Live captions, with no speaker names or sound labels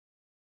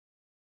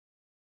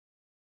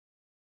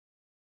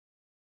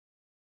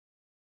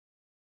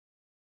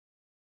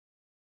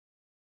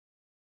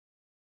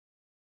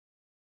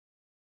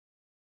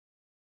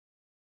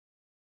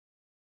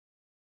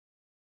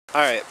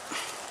Alright,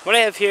 what I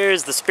have here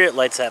is the Spirit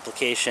Lights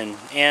application,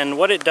 and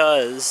what it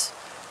does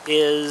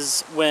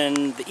is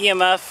when the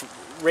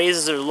EMF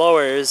raises or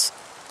lowers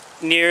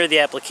near the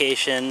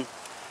application,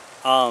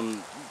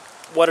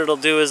 what it'll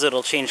do is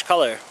it'll change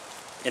color,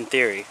 in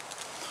theory.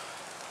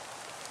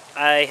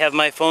 I have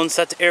my phone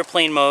set to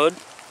airplane mode,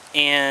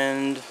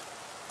 and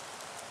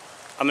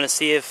I'm going to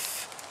see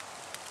if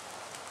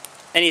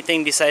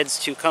anything decides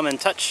to come and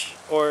touch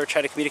or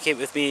try to communicate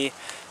with me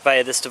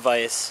via this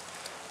device.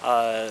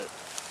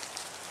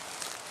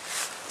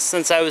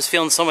 Since I was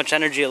feeling so much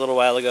energy a little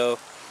while ago,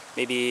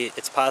 maybe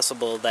it's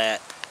possible that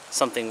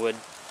something would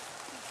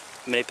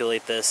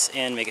manipulate this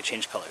and make it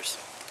change colors.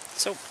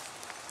 So,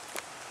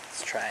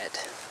 let's try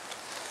it.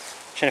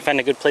 I'm trying to find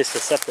a good place to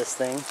set this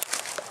thing.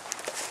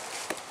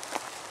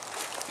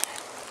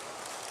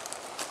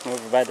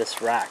 Over by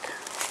this rock.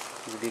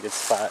 This would be a good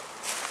spot.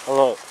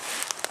 Although,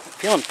 I'm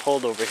feeling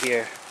pulled over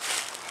here.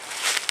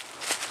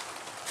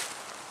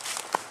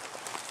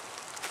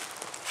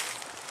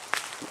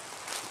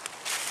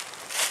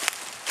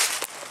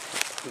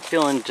 I'm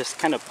feeling just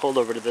kind of pulled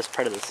over to this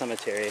part of the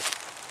cemetery.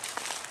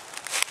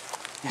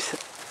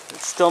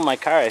 It's still my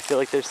car. I feel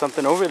like there's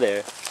something over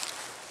there.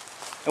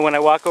 And when I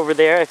walk over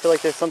there, I feel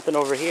like there's something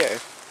over here.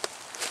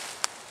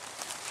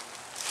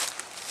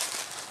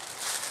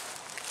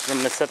 I'm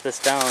going to set this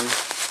down and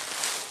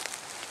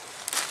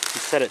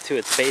set it to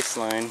its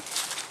baseline.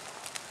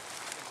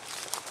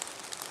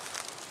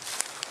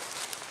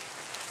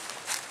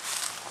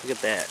 Look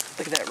at that.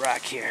 Look at that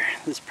rock here.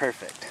 This is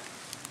perfect.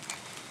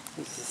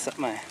 Let's just set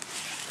my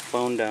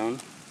phone down.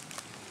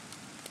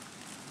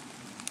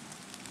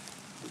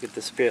 Look at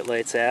the Spirit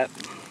Lights app.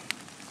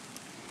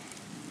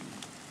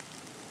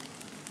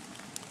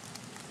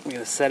 I'm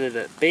going to set it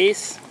at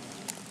base.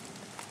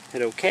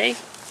 Hit OK.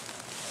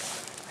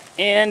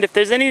 And if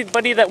there's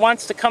anybody that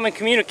wants to come and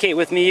communicate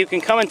with me, you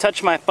can come and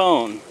touch my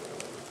phone.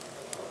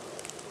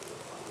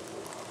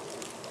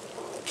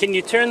 Can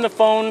you turn the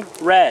phone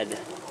red?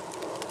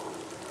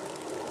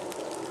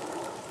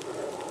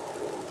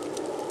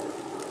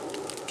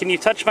 Can you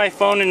touch my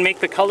phone and make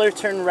the color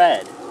turn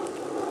red?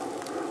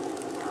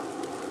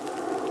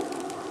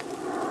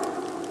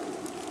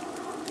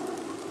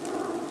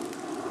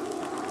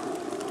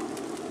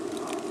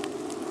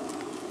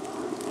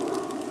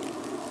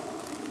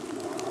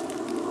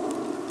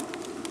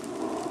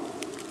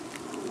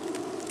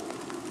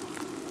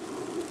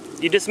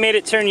 You just made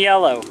it turn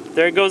yellow.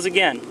 There it goes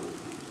again.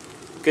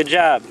 Good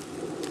job.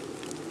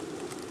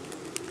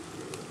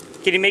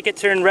 Can you make it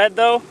turn red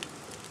though?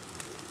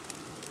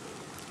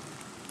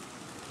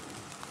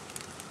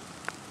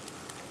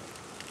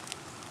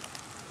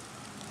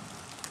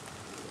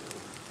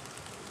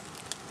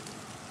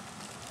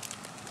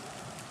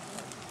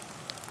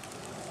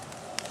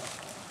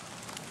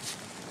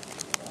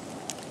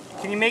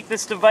 Can you make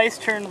this device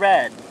turn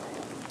red?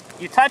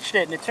 You touched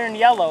it and it turned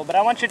yellow, but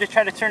I want you to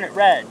try to turn it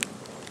red.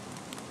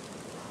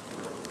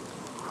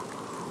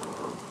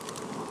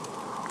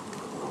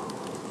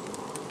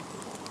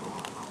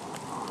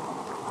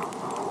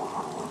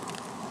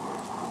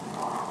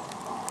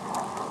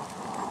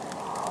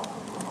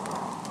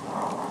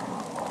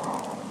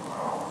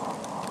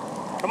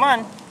 Come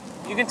on,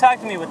 you can talk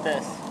to me with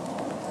this.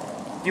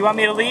 Do you want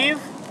me to leave?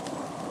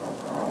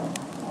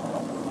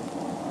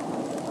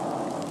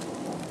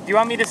 Do you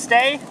want me to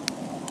stay?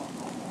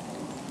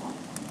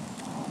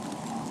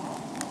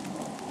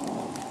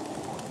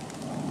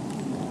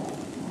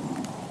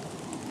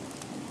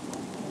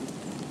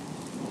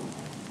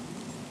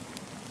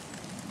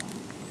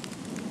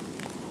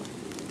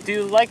 Do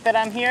you like that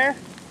I'm here?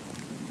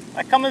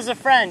 I come as a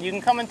friend. You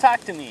can come and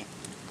talk to me.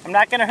 I'm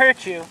not going to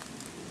hurt you.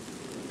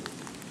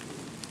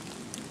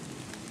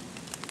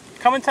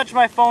 Come and touch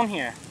my phone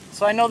here,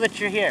 so I know that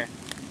you're here.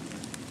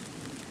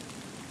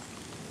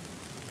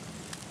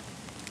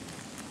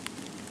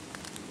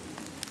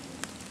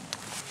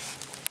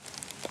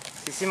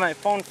 You see my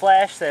phone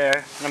flash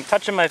there, and I'm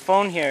touching my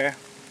phone here.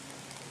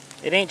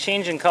 It ain't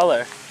changing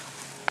color.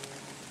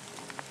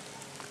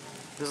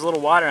 There's a little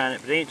water on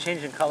it, but it ain't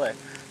changing color.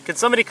 Can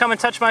somebody come and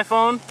touch my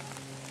phone?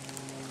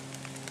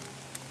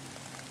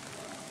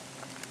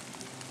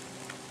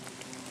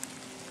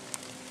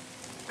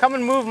 Come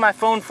and move my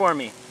phone for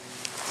me.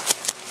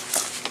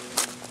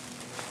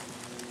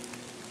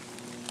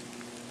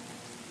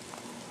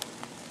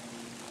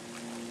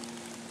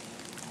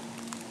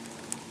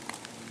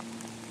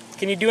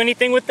 Can you do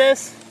anything with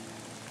this?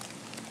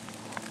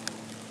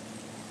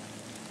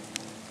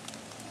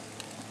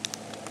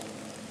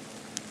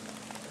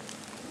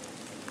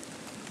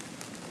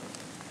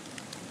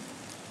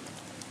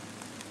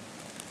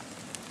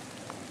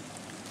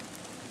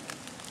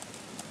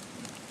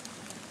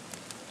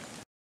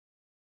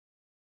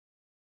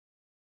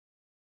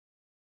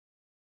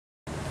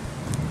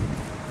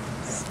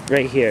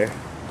 Right here.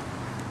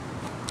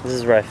 This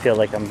is where I feel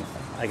like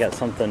I got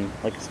something,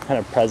 like some kind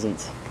of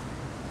presence.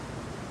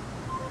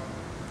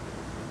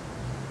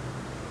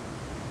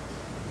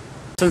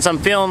 Since I'm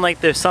feeling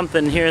like there's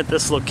something here at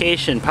this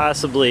location,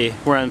 possibly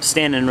where I'm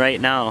standing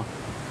right now,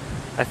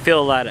 I feel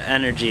a lot of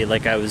energy,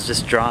 like I was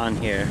just drawn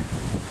here.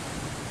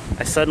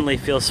 I suddenly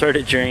feel sort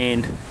of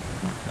drained.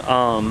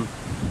 I'm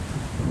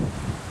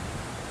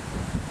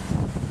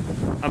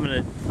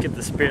gonna get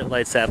the Spirit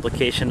Lights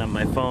application on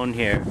my phone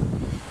here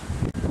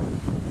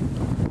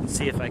and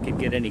see if I can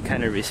get any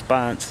kind of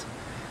response.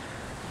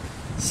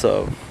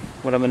 So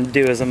what I'm gonna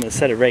do is I'm gonna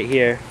set it right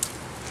here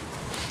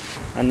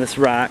on this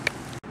rock.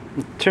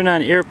 Turn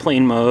on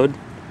airplane mode.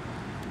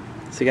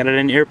 So you got it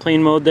in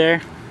airplane mode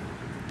there.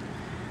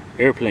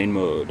 Airplane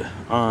mode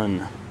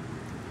on.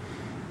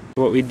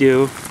 What we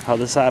do, how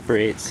this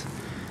operates,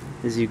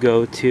 is you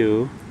go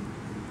to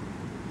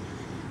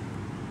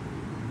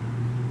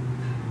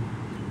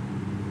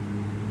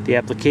the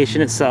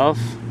application itself.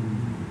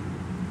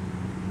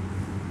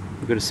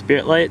 We go to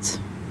Spirit Lights,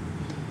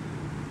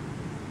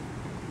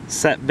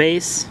 set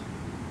base,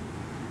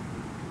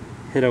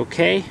 hit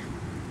OK.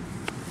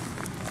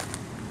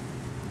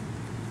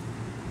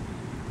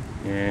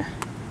 Yeah.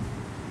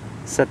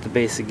 Set the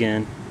base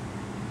again.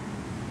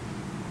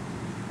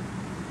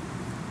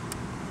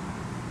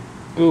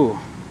 Ooh.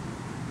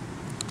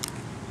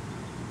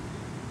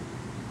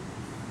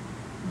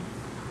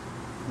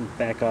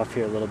 Back off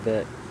here a little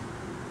bit.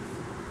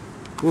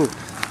 Ooh.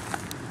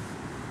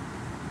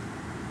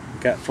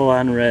 Got full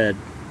on red.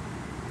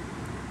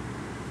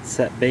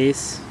 Set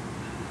base.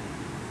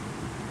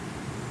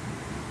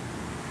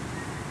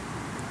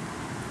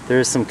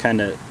 There's some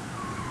kind of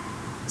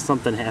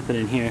something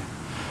happening here.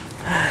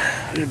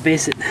 I'm gonna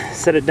base it,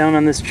 set it down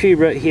on this tree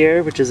right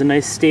here, which is a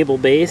nice stable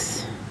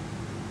base.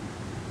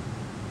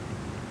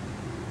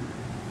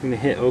 I'm gonna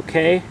hit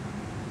OK. I'm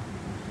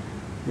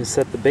gonna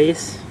set the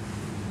base.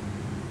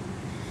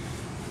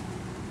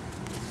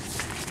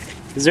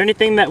 Is there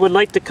anything that would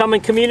like to come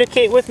and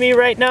communicate with me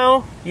right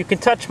now? You can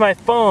touch my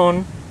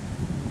phone.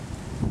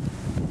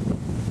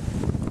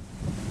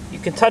 You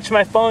can touch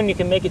my phone, you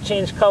can make it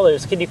change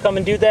colors. Can you come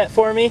and do that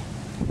for me?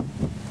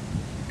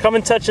 Come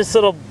and touch this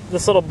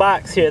little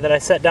box here that I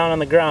set down on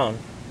the ground.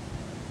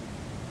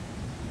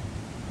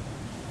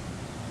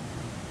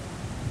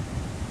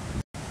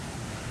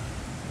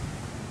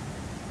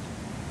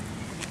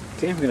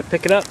 Okay, we're going to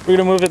pick it up. We're going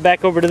to move it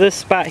back over to this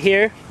spot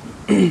here.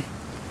 We're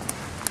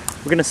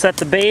going to set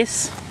the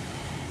base.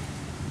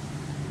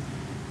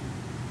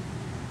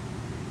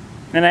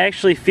 And I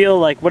actually feel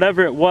like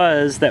whatever it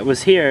was that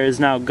was here is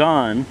now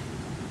gone.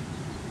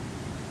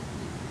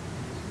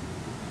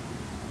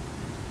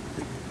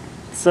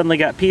 It suddenly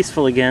got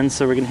peaceful again,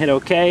 so we're going to hit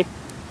OK.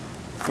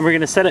 And we're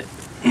going to set it.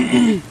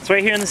 It's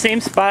right here in the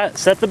same spot.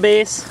 Set the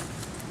base.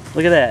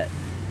 Look at that.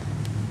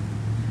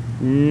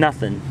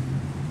 Nothing.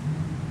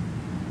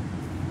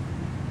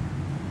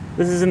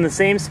 This is in the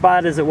same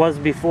spot as it was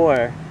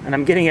before, and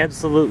I'm getting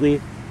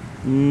absolutely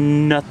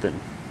nothing.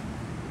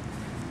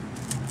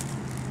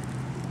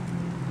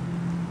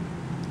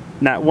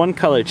 Not one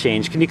color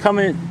change. Can you come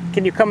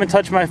and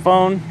touch my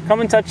phone?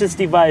 Come and touch this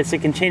device. It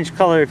can change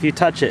color if you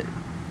touch it.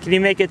 Can you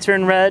make it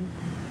turn red?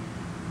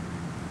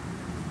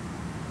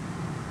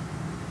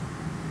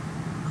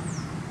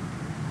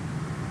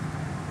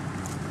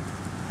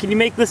 Can you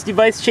make this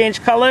device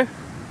change color?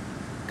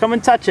 Come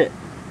and touch it.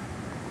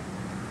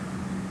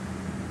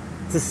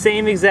 It's the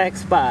same exact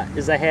spot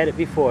as I had it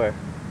before.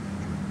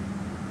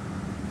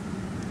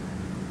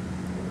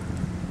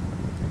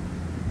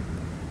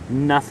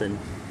 Nothing.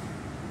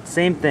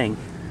 Same thing.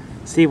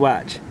 See,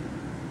 watch.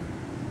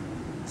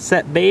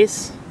 Set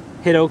base,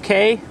 hit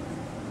OK.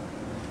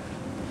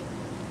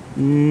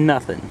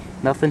 Nothing.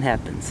 Nothing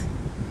happens.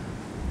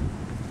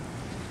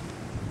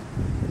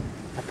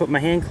 I put my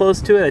hand close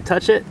to it, I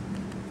touch it.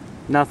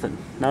 Nothing.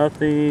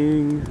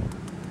 Nothing.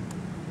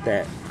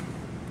 That.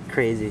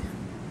 Crazy.